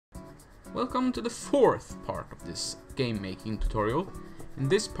Welcome to the fourth part of this game making tutorial. In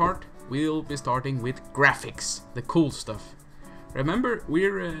this part we'll be starting with graphics, the cool stuff. Remember,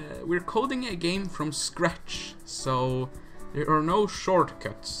 we're coding a game from scratch, so there are no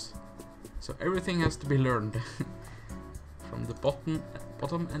shortcuts. So everything has to be learned from the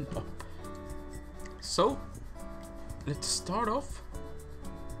bottom and up. So let's start off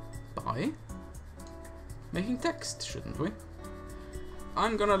by making text, shouldn't we?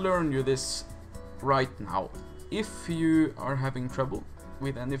 I'm gonna learn you this right now. If you are having trouble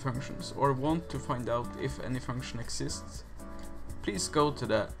with any functions or want to find out if any function exists, please go to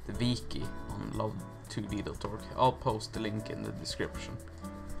the wiki on love2d.org. I'll post the link in the description.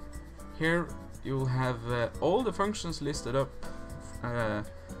 Here you'll have all the functions listed up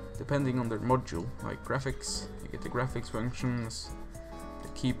depending on their module, like graphics. You get the graphics functions, the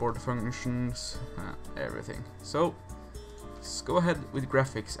keyboard functions, everything. So let's go ahead with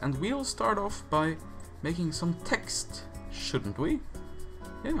graphics, and we'll start off by making some text, shouldn't we?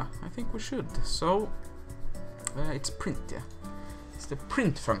 Yeah, I think we should. So it's print, yeah. It's the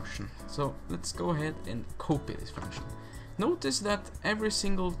print function. So let's go ahead and copy this function. Notice that every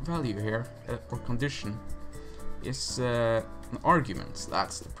single value here, or condition, is an argument,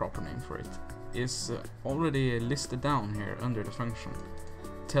 that's the proper name for it, is already listed down here under the function,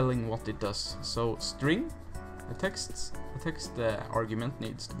 telling what it does. So string, the text argument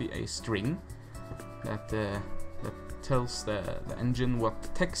needs to be a string that tells the engine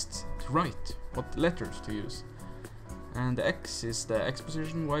what text to write, what letters to use. And the X is the X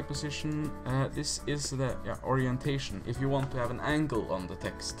position, Y position. This is the orientation, if you want to have an angle on the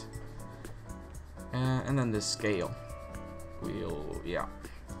text. And then the scale.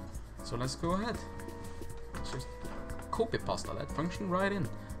 So let's go ahead. Let's just copy pasta that function right in.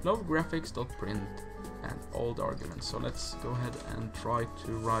 Lovegraphics.print and all the arguments. So let's go ahead and try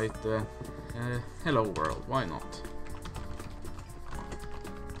to write hello world. Why not?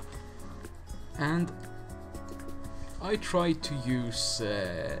 And I try to use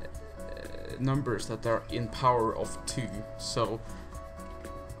numbers that are in power of 2. So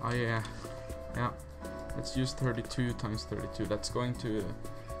let's use 32 times 32. That's going to,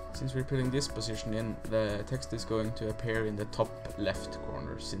 since we're putting this position in, the text is going to appear in the top left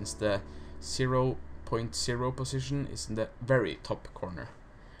corner, since the 0.0 position is in the very top corner.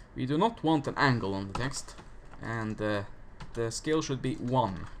 We do not want an angle on the text, and the scale should be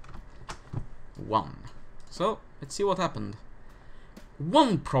 1. So let's see what happened.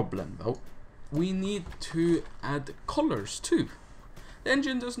 One problem though, we need to add colors too. The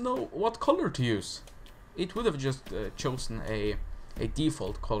engine doesn't know what color to use. It would have just chosen a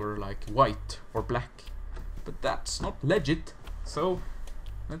default color like white or black, but that's not legit. So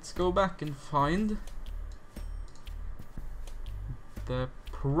let's go back and find the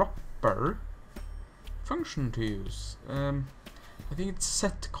proper function to use. I think it's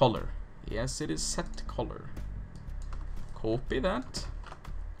set color. Yes, it is set color. Copy that,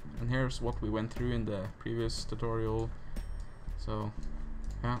 and here's what we went through in the previous tutorial. So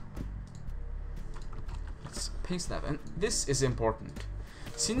yeah, let's paste that. And this is important,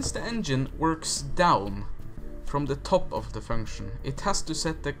 since the engine works down from the top of the function, it has to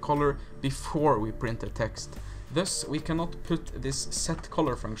set the color before we print the text. Thus we cannot put this set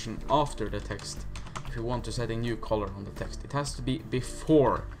color function after the text if we want to set a new color on the text. It has to be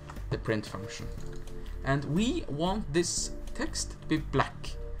before the print function. And we want this text to be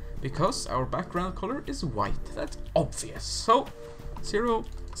black because our background color is white. That's obvious. So 0,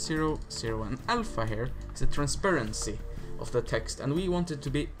 0, 0, and alpha here is the transparency of the text, and we want it to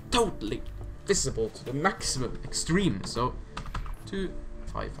be totally visible to the maximum extreme. So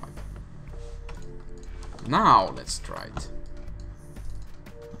 255. Now let's try it.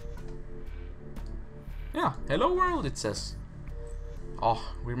 Yeah, hello world, it says.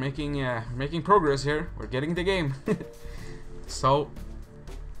 Oh, we're making progress here. We're getting the game. So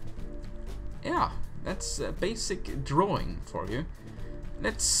yeah, that's a basic drawing for you.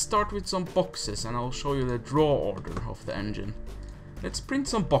 Let's start with some boxes, and I'll show you the draw order of the engine. Let's print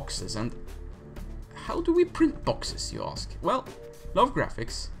some boxes. And how do we print boxes, you ask? Well, love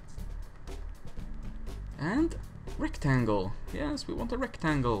graphics and rectangle. Yes, we want a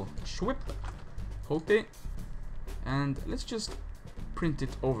rectangle. Schwip, copy, and let's just print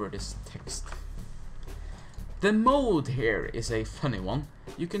it over this text. The mode here is a funny one.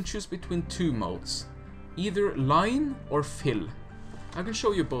 You can choose between two modes, either line or fill. I can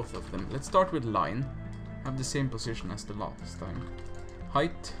show you both of them. Let's start with line. Have the same position as the last time.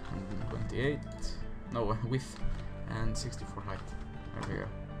 Height 128, no, width and 64 height. There we go.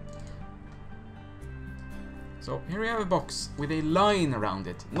 So here we have a box with a line around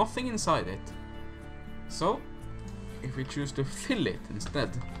it, nothing inside it. So if we choose to fill it instead,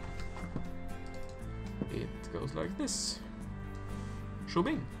 it goes like this.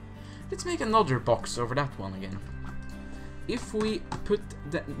 Shubing. Let's make another box over that one again. If we put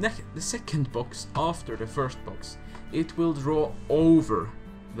the second box after the first box, it will draw over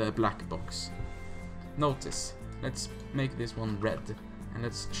the black box. Notice, let's make this one red, and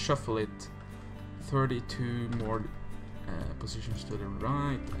let's shuffle it 32 more positions to the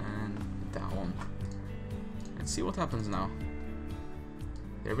right and down. Let's see what happens now.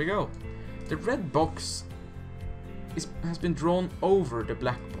 There we go. The red box has been drawn over the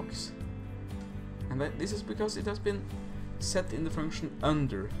black box. And this is because it has been set in the function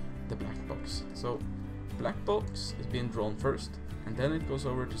under the black box. So black box is being drawn first, and then it goes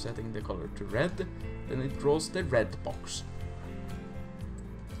over to setting the color to red, then it draws the red box.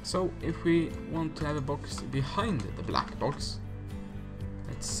 So if we want to have a box behind the black box,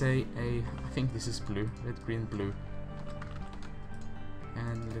 let's say I think this is blue, red, green, blue.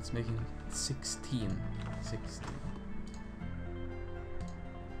 And let's make it 16.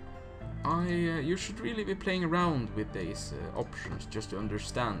 You should really be playing around with these options just to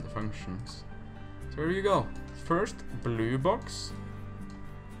understand the functions. So here you go. First blue box,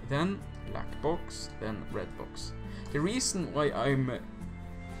 then black box, then red box. The reason why I'm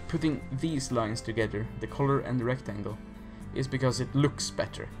putting these lines together, the color and the rectangle, is because it looks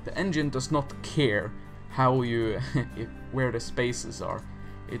better. The engine does not care how you where the spaces are.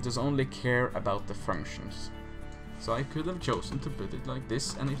 It does only care about the functions. So I could have chosen to put it like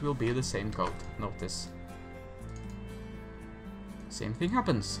this, and it will be the same code. Notice. Same thing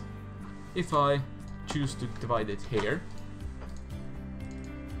happens. If I choose to divide it here,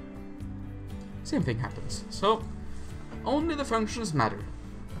 same thing happens. So only the functions matter.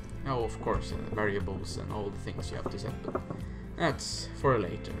 Now, of course, variables and all the things you have to set, but that's for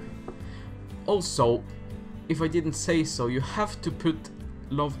later. Also, if I didn't say so, you have to put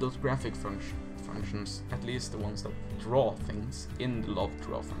love.graphic functions, at least the ones that draw things, in the love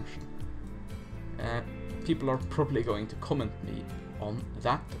draw function. People are probably going to comment on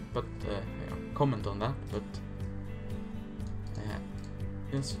that, but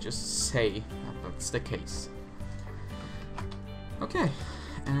let's just say that that's the case. Okay,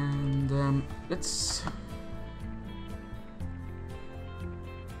 and let's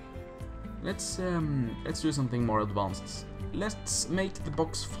do something more advanced. Let's make the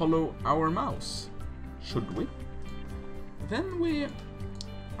box follow our mouse. Should we? Then we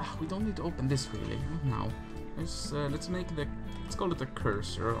don't need to open this really, not now. Let's call it a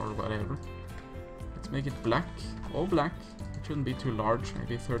cursor or whatever. Let's make it black, all black. It shouldn't be too large,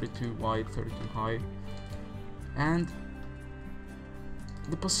 maybe 32 wide, 32 high. And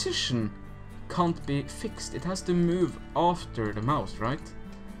the position can't be fixed. It has to move after the mouse, right?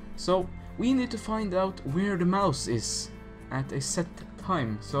 So we need to find out where the mouse is at a set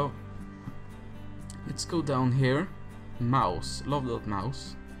time. So let's go down here, mouse,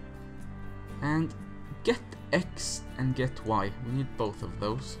 love.mouse, and get X and get Y. We need both of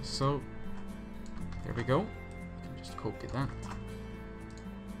those. So there we go. I can just copy that.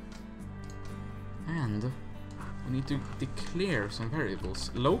 And we need to declare some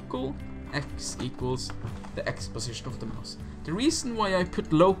variables. Local X equals the X position of the mouse. The reason why I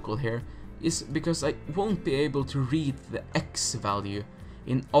put local here is because I won't be able to read the X value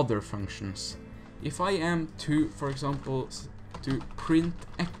in other functions. If I am to, for example, to print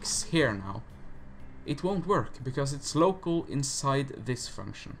X here now, it won't work because it's local inside this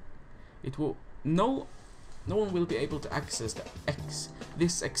function. It will no one will be able to access the X,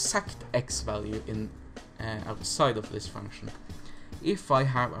 this exact X value in outside of this function. If I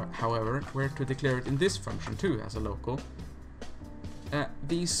have, however, were to declare it in this function too as a local,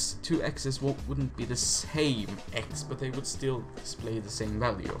 these two x's wouldn't be the same x, but they would still display the same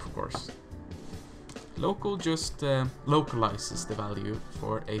value, of course. Local just localizes the value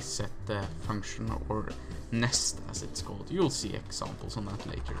for a set function, or nest as it's called. You'll see examples on that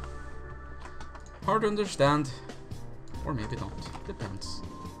later. Hard to understand, or maybe not, depends.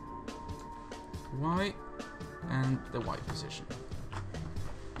 Y and the Y position.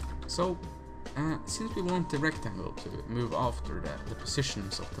 So since we want the rectangle to move after the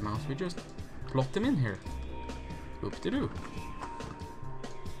positions of the mouse, we just plot them in here. Whoop-de-doo.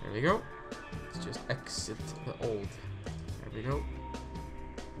 There we go. Let's just exit the old. There we go.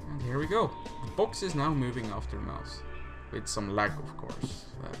 And here we go. The box is now moving after the mouse. With some lag, of course.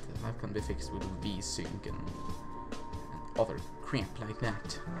 That can be fixed with VSync and other crap like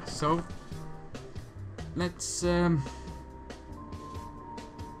that. So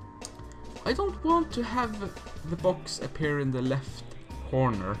I don't want to have the box appear in the left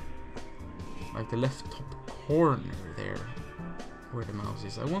corner, like the left top corner there, where the mouse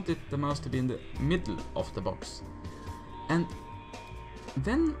is. I want the mouse to be in the middle of the box. And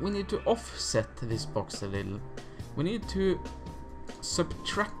then we need to offset this box a little. We need to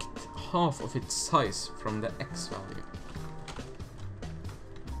subtract half of its size from the X value.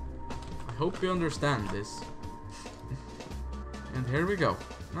 I hope you understand this. And here we go.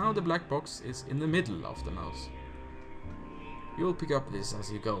 Now the black box is in the middle of the mouse. You'll pick up this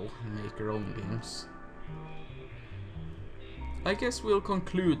as you go and make your own games. I guess we'll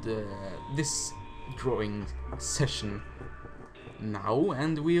conclude this drawing session now,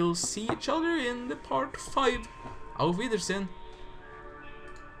 and we'll see each other in the part 5. Auf Wiedersehen!